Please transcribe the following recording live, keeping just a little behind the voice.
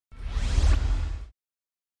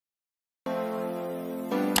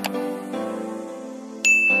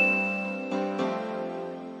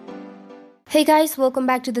Hey guys, welcome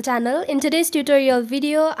back to the channel. In today's tutorial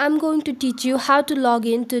video, I'm going to teach you how to log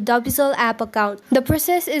in to dubizzle app account. The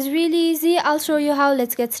process is really easy. I'll show you how.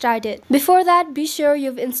 Let's get started. Before that, be sure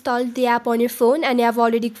you've installed the app on your phone and you have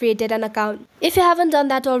already created an account. If you haven't done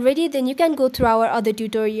that already, then you can go through our other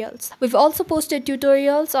tutorials. We've also posted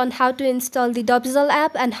tutorials on how to install the dubizzle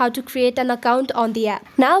app and how to create an account on the app.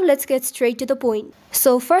 Now let's get straight to the point.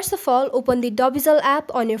 So first of all, open the dubizzle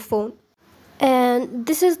app on your phone. And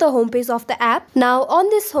this is the homepage of the app. Now on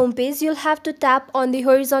this homepage, you'll have to tap on the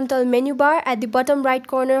horizontal menu bar at the bottom right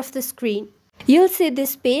corner of the screen. You'll see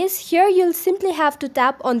this page. Here you'll simply have to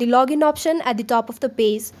tap on the login option at the top of the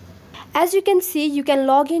page. As you can see, you can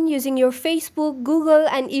log in using your Facebook, Google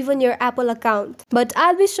and even your Apple account. But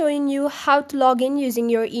I'll be showing you how to log in using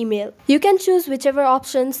your email. You can choose whichever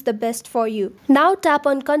option's the best for you. Now tap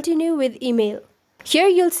on continue with email. Here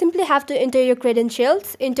you'll simply have to enter your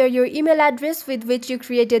credentials, enter your email address with which you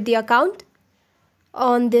created the account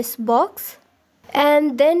on this box,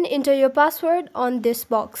 and then enter your password on this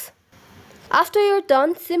box. After you're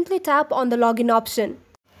done, simply tap on the login option.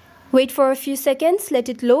 Wait for a few seconds, let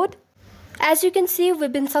it load. As you can see,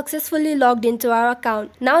 we've been successfully logged into our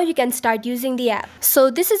account. Now you can start using the app.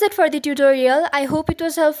 So this is it for the tutorial. I hope it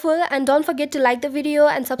was helpful and don't forget to like the video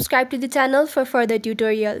and subscribe to the channel for further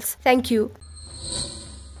tutorials. Thank you.